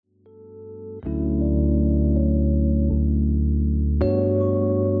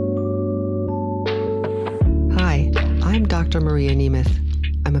Maria Nemeth.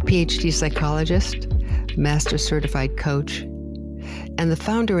 I'm a PhD psychologist, master certified coach, and the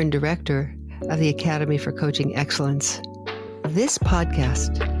founder and director of the Academy for Coaching Excellence. This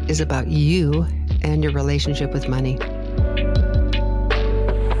podcast is about you and your relationship with money.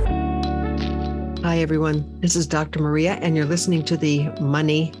 Hi, everyone. This is Dr. Maria, and you're listening to the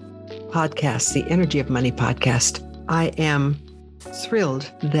Money Podcast, the Energy of Money Podcast. I am thrilled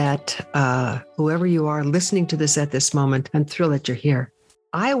that whoever you are listening to this at this moment, I'm thrilled that you're here.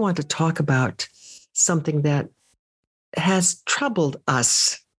 I want to talk about something that has troubled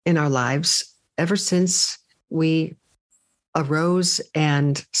us in our lives ever since we arose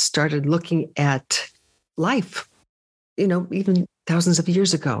and started looking at life, even thousands of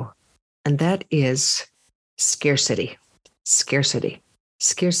years ago. And that is scarcity.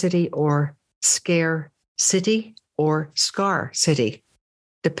 Scarcity or scare city or scar city,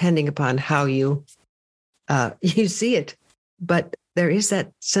 depending upon how you see it. But there is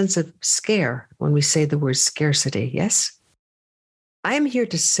that sense of scare when we say the word scarcity, yes? I am here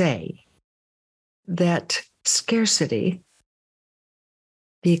to say that scarcity,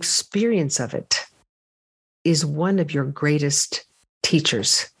 the experience of it, is one of your greatest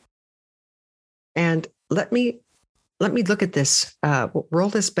teachers. And let me look at this, roll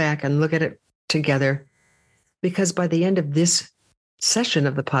this back and look at it together, because by the end of this session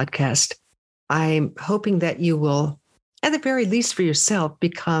of the podcast, I'm hoping that you will, at the very least for yourself,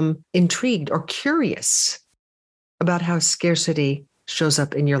 become intrigued or curious about how scarcity shows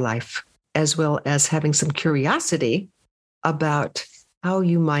up in your life, as well as having some curiosity about how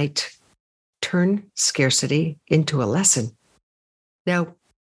you might turn scarcity into a lesson. Now,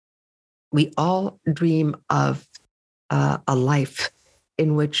 we all dream of a life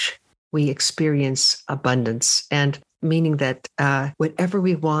in which we experience abundance, and meaning that whatever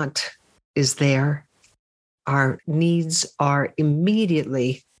we want is there. Our needs are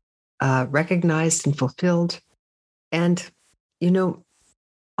immediately recognized and fulfilled. And,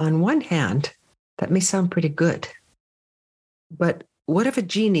 on one hand, that may sound pretty good. But what if a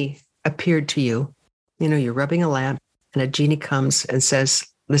genie appeared to you? You're rubbing a lamp and a genie comes and says,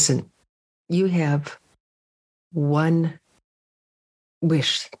 listen, you have one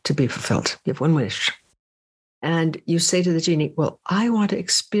wish to be fulfilled. You have one wish. And you say to the genie, well, I want to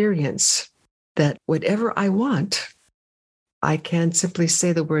experience that whatever I want, I can simply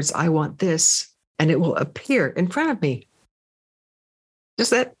say the words, I want this, and it will appear in front of me.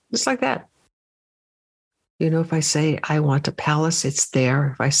 Just like that. If I say I want a palace, it's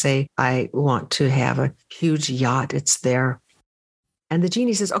there. If I say I want to have a huge yacht, it's there. And the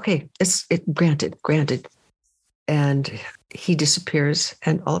genie says, okay, it's granted. And he disappears.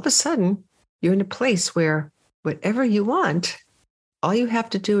 And all of a sudden, you're in a place where whatever you want, all you have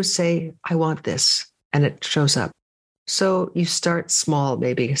to do is say, I want this. And it shows up. So you start small,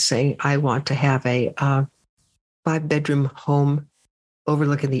 maybe saying, I want to have a 5-bedroom home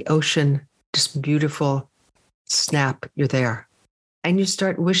overlooking the ocean, just beautiful. Snap, you're there. And you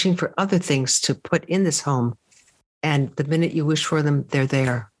start wishing for other things to put in this home. And the minute you wish for them, they're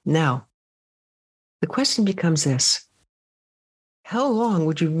there. Now, the question becomes this. How long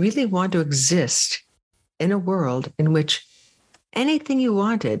would you really want to exist in a world in which anything you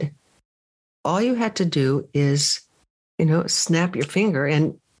wanted, all you had to do is, snap your finger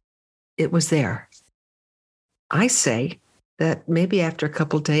and it was there? I say that maybe after a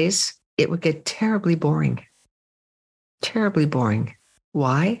couple of days, it would get terribly boring. Terribly boring.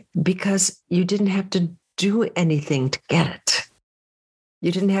 Why? Because you didn't have to do anything to get it.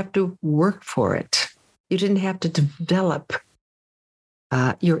 You didn't have to work for it. You didn't have to develop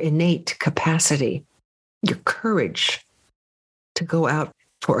your innate capacity, your courage to go out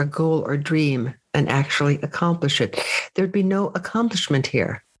for a goal or dream and actually accomplish it. There'd be no accomplishment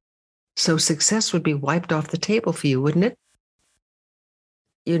here. So success would be wiped off the table for you, wouldn't it?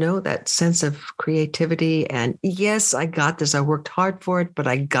 That sense of creativity and, yes, I got this. I worked hard for it, but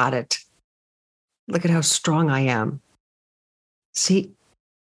I got it. Look at how strong I am. See,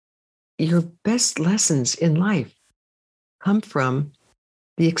 your best lessons in life come from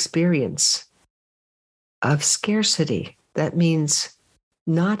the experience of scarcity. That means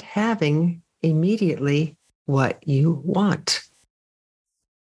not having immediately what you want.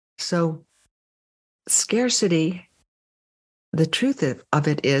 So scarcity, the truth of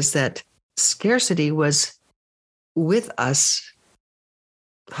it is that scarcity was with us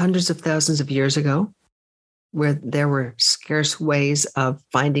hundreds of thousands of years ago, where there were scarce ways of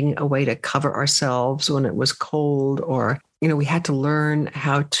finding a way to cover ourselves when it was cold, or, we had to learn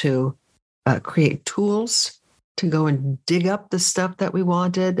how to create tools to go and dig up the stuff that we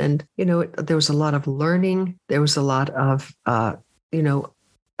wanted. And, there was a lot of learning. There was a lot of,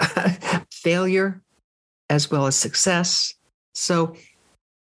 failure as well as success. So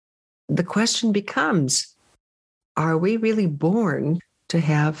the question becomes, are we really born to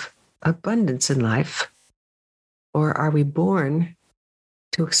have abundance in life? Or are we born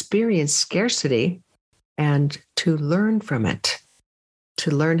to experience scarcity and to learn from it,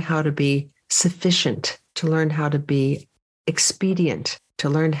 to learn how to be sufficient, to learn how to be expedient, to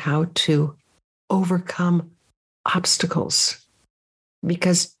learn how to overcome obstacles?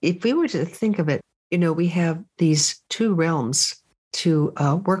 Because if we were to think of it, we have these two realms to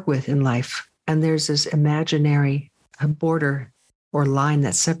work with in life. And there's this imaginary border or line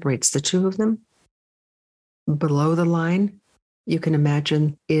that separates the two of them. Below the line, you can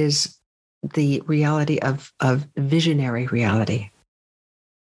imagine, is the reality of visionary reality,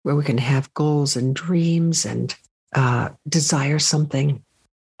 where we can have goals and dreams and desire something.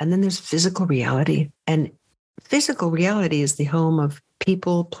 And then there's physical reality. And physical reality is the home of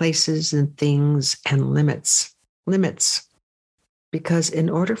people, places, and things, and limits. Limits. Because in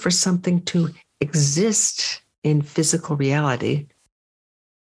order for something to exist in physical reality,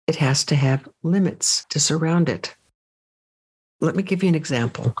 it has to have limits to surround it. Let me give you an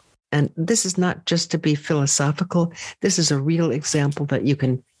example. And this is not just to be philosophical. This is a real example that you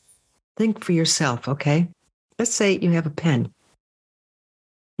can think for yourself, okay? Let's say you have a pen.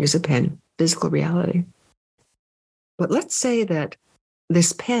 Here's a pen, physical reality. But let's say that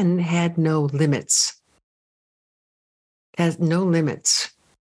this pen had no limits. Has no limits.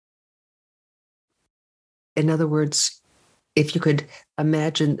 In other words, if you could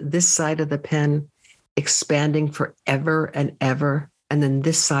imagine this side of the pen expanding forever and ever, and then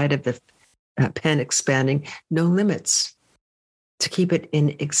this side of the pen expanding, no limits to keep it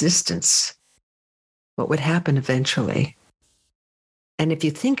in existence, what would happen eventually? And if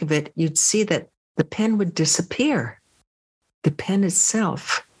you think of it, you'd see that the pen would disappear. The pen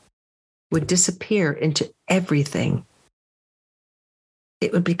itself would disappear into everything.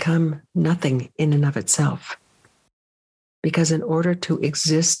 It would become nothing in and of itself. Because in order to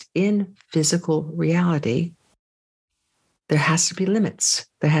exist in physical reality, there has to be limits.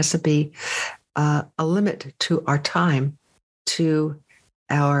 There has to be a limit to our time, to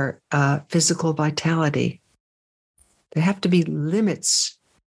our physical vitality. There have to be limits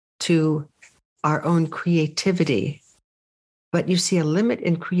to our own creativity. But you see, a limit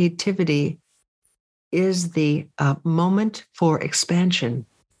in creativity is the moment for expansion.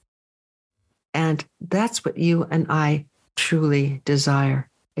 And that's what you and I truly desire.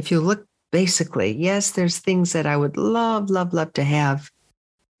 If you look basically, yes, there's things that I would love to have,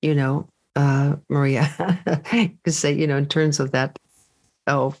 Maria, to say, in terms of that,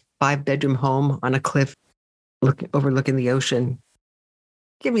 5-bedroom home on a cliff overlooking the ocean.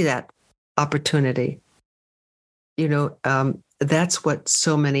 Give me that opportunity. That's what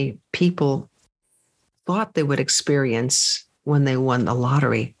so many people thought they would experience when they won the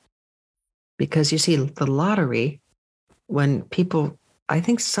lottery. Because you see, the lottery, when people, I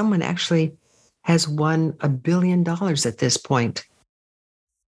think someone actually has won $1 billion at this point.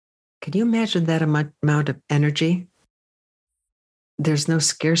 Can you imagine that amount of energy? There's no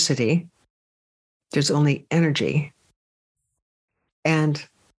scarcity. There's only energy. And,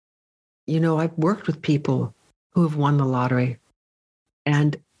 I've worked with people who have won the lottery,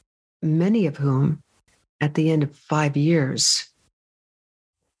 and many of whom, at the end of 5 years,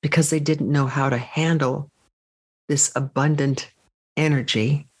 because they didn't know how to handle this abundant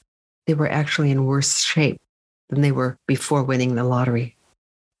energy, they were actually in worse shape than they were before winning the lottery.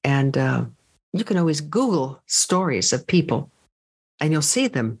 And you can always Google stories of people, and you'll see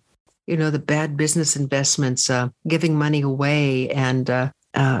them. The bad business investments, giving money away, and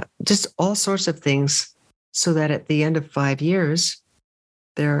just all sorts of things, so that at the end of 5 years,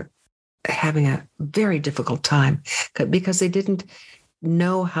 they're having a very difficult time because they didn't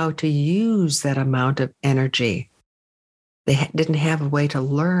know how to use that amount of energy. They didn't have a way to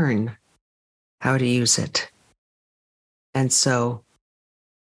learn how to use it. And so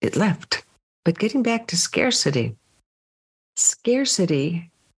it left. But getting back to scarcity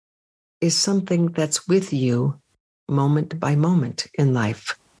is something that's with you moment by moment in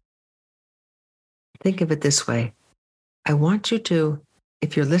life. Think of it this way. I want you to,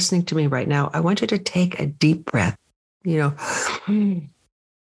 if you're listening to me right now, I want you to take a deep breath, and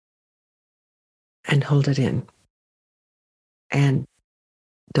hold it in. And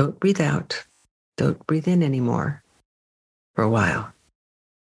don't breathe out. Don't breathe in anymore for a while.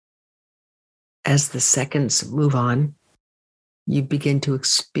 As the seconds move on, you begin to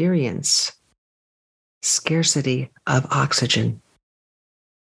experience scarcity of oxygen.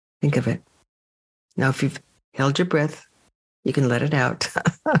 Think of it. Now, if you've held your breath, you can let it out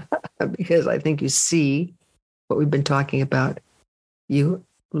because I think you see what we've been talking about. You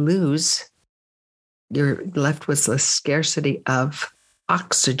lose, you're left with the scarcity of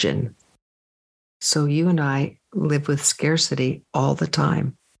oxygen. So you and I live with scarcity all the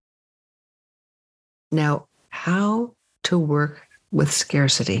time. Now, how to work with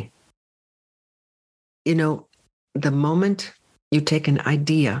scarcity? You know, the moment you take an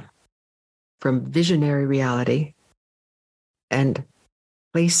idea from visionary reality and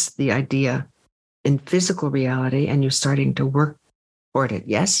place the idea in physical reality and you're starting to work toward it,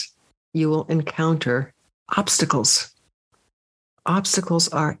 yes, you will encounter obstacles. Obstacles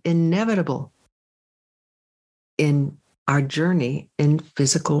are inevitable in our journey in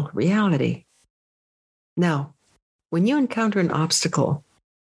physical reality. Now, when you encounter an obstacle,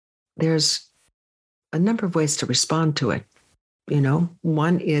 there's a number of ways to respond to it.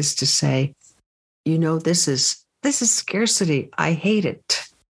 One is to say, this is scarcity. I hate it.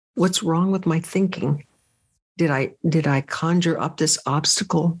 What's wrong with my thinking? Did I conjure up this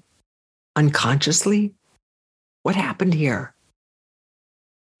obstacle unconsciously? What happened here?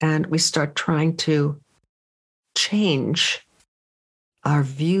 And we start trying to change our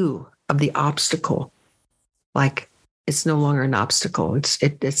view of the obstacle. Like it's no longer an obstacle.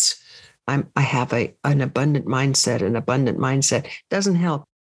 I have an abundant mindset. An abundant mindset doesn't help.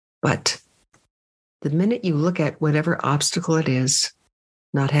 But the minute you look at whatever obstacle it is,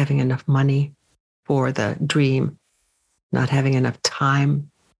 not having enough money for the dream, not having enough time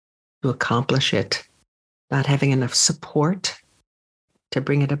to accomplish it, not having enough support to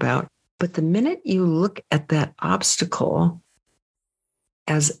bring it about. But the minute you look at that obstacle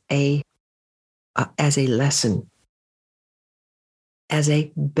as a lesson, as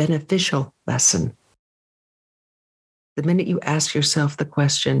a beneficial lesson, the minute you ask yourself the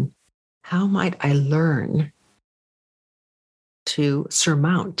question, how might I learn to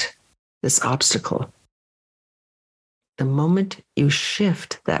surmount this obstacle? The moment you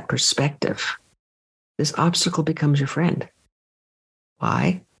shift that perspective, this obstacle becomes your friend.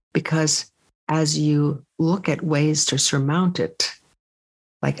 Why? Because as you look at ways to surmount it,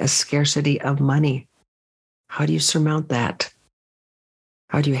 like a scarcity of money, how do you surmount that?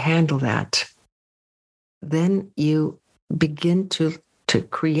 How do you handle that? Then you begin to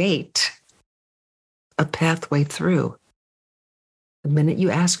create a pathway through. The minute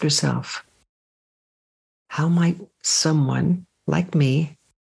you ask yourself, how might someone like me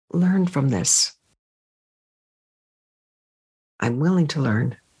learn from this? I'm willing to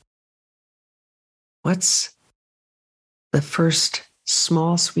learn. What's the first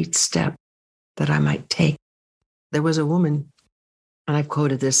small, sweet step that I might take? There was a woman, and I've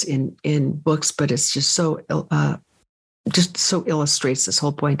quoted this in books, but it's just so illustrates this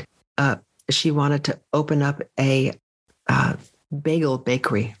whole point. She wanted to open up a bagel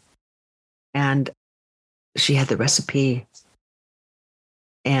bakery, and she had the recipe,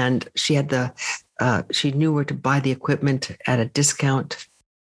 and she had she knew where to buy the equipment at a discount,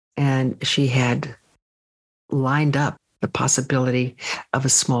 and she had lined up the possibility of a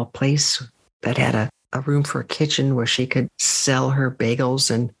small place that had a room for a kitchen where she could sell her bagels,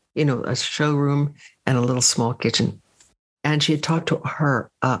 and a showroom and a little small kitchen. And she had talked to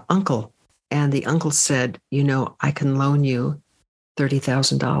her uncle, and the uncle said, I can loan you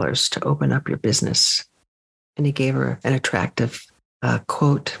 $30,000 to open up your business. And he gave her an attractive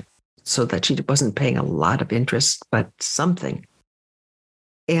quote so that she wasn't paying a lot of interest, but something.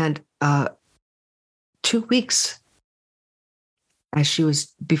 And 2 weeks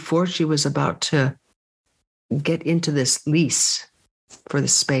before she was about to get into this lease for the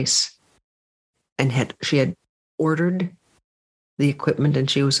space, and she had ordered the equipment, and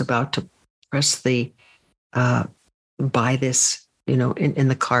she was about to press the buy this, in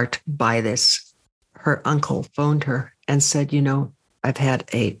the cart, buy this. Her uncle phoned her and said, I've had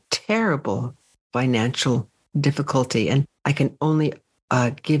a terrible financial difficulty, and I can only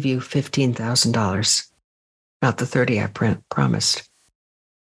give you $15,000, not the 30 I promised.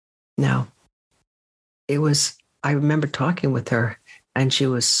 Now, I remember talking with her, and she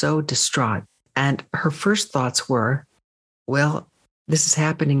was so distraught. And her first thoughts were, well, this is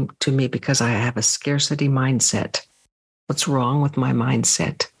happening to me because I have a scarcity mindset. What's wrong with my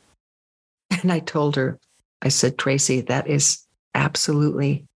mindset? And I told her, I said, Tracy, that is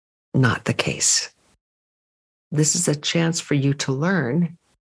absolutely not the case. This is a chance for you to learn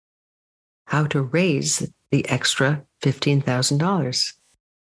how to raise the extra $15,000,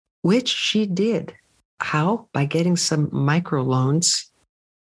 which she did. How? By getting some microloans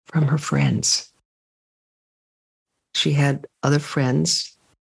from her friends. she had other friends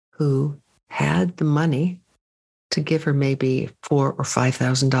who had the money to give her maybe $4,000 or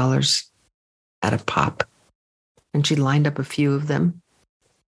 $5,000 at a pop. And she lined up a few of them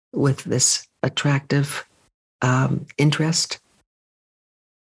with this attractive interest.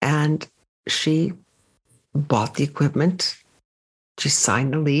 And she bought the equipment. She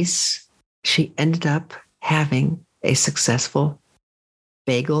signed the lease. She ended up having a successful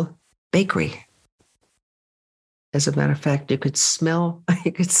bagel bakery. As a matter of fact, you could smell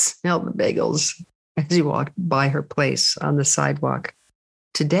the bagels as you walked by her place on the sidewalk.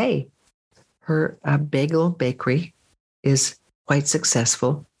 Today, her bagel bakery is quite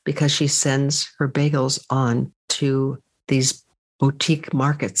successful because she sends her bagels on to these boutique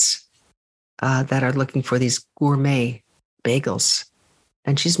markets that are looking for these gourmet bagels.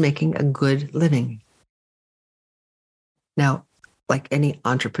 And she's making a good living. Now, like any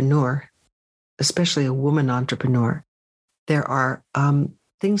entrepreneur, especially a woman entrepreneur, there are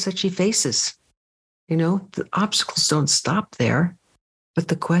things that she faces. You know, the obstacles don't stop there. But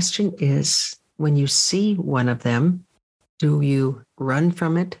the question is, when you see one of them, do you run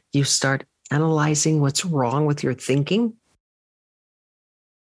from it? Do you start analyzing what's wrong with your thinking?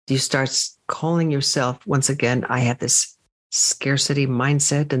 Do you start calling yourself, once again, I have this scarcity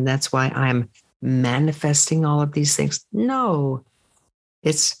mindset, and that's why I'm manifesting all of these things? No,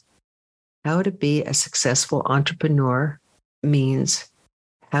 it's how to be a successful entrepreneur means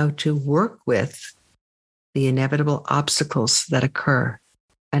how to work with the inevitable obstacles that occur.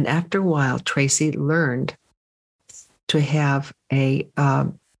 And after a while, Tracy learned to have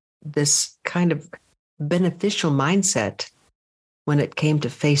this kind of beneficial mindset when it came to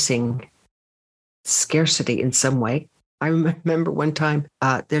facing scarcity in some way. I remember one time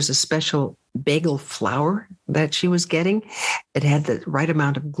there's a special bagel flour that she was getting. It had the right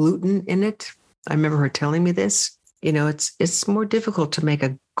amount of gluten in it. I remember her telling me this. You know, it's more difficult to make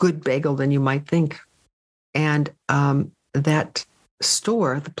a good bagel than you might think. And that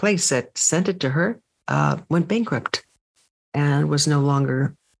store, the place that sent it to her, went bankrupt and was no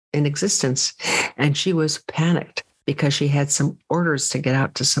longer in existence. And she was panicked because she had some orders to get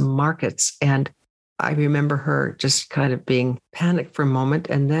out to some markets. And I remember her just kind of being panicked for a moment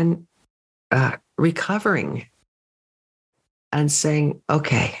and then recovering and saying,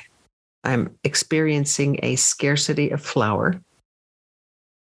 okay, I'm experiencing a scarcity of flour.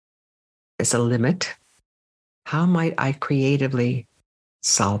 It's a limit. How might I creatively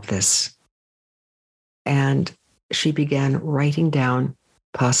solve this? And she began writing down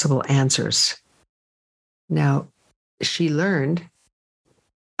possible answers. Now, she learned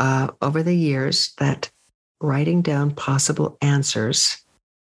over the years that writing down possible answers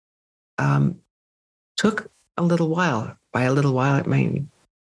took a little while. By a little while, it meant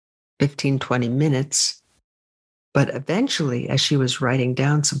 15, 20 minutes. But eventually, as she was writing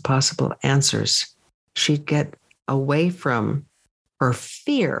down some possible answers, she'd get away from her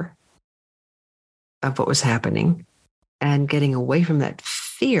fear of what was happening, and getting away from that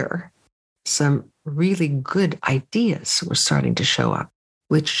fear, some really good ideas were starting to show up,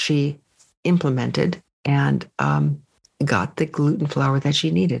 which she implemented and got the gluten flour that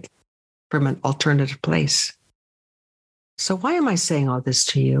she needed from an alternative place. So why am I saying all this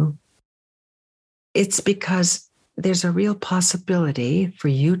to you? It's because there's a real possibility for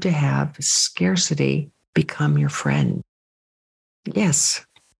you to have scarcity become your friend. Yes.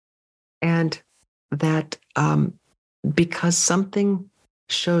 And that because something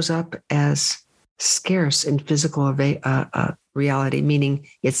shows up as scarce in physical reality, meaning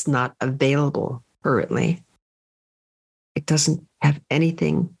it's not available currently, it doesn't have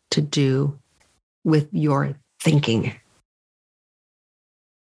anything to do with your thinking.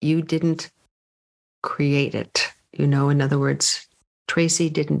 You didn't create it. You know, in other words, Tracy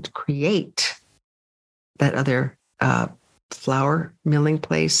didn't create that other flour milling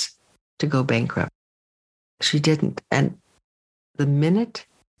place to go bankrupt. She didn't. And the minute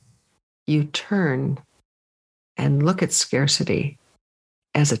you turn and look at scarcity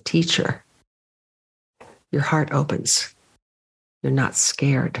as a teacher, your heart opens. You're not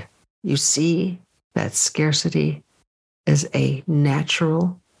scared. You see that scarcity is a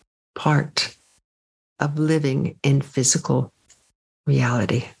natural part of living in physical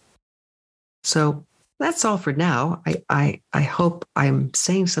reality. So that's all for now. I hope I'm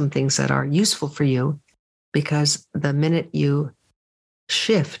saying some things that are useful for you, because the minute you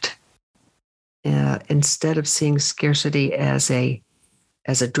shift, instead of seeing scarcity as a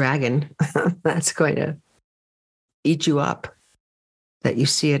dragon that's going to eat you up, that you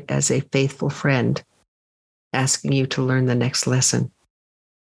see it as a faithful friend asking you to learn the next lesson,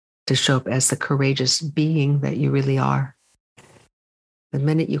 to show up as the courageous being that you really are. The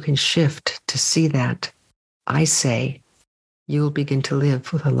minute you can shift to see that, I say, you will begin to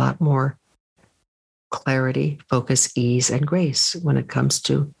live with a lot more clarity, focus, ease, and grace when it comes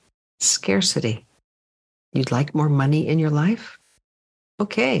to scarcity. You'd like more money in your life?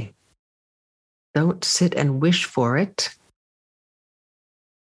 Okay. Don't sit and wish for it.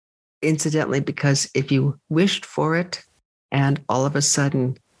 Incidentally, because if you wished for it and all of a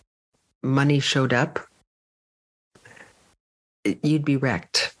sudden money showed up, you'd be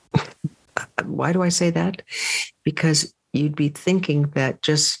wrecked. Why do I say that? Because you'd be thinking that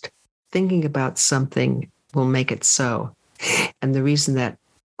just thinking about something will make it so. And the reason that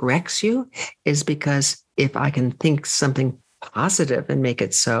wrecks you is because if I can think something positive and make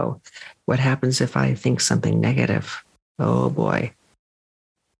it so, what happens if I think something negative? Oh boy.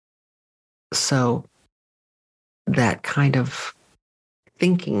 So that kind of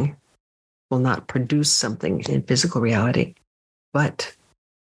thinking will not produce something in physical reality. But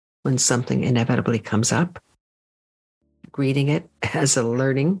when something inevitably comes up, greeting it as a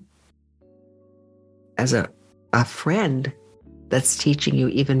learning, as a friend that's teaching you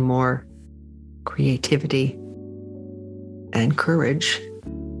even more creativity and courage,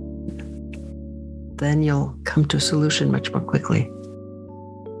 then you'll come to a solution much more quickly.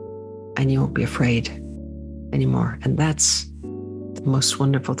 And you won't be afraid anymore. And that's the most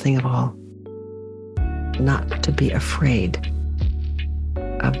wonderful thing of all. Not to be afraid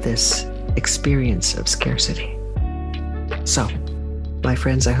of this experience of scarcity. So, my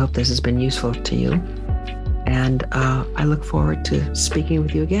friends, I hope this has been useful to you. And I look forward to speaking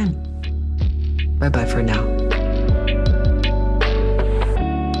with you again. Bye-bye for now.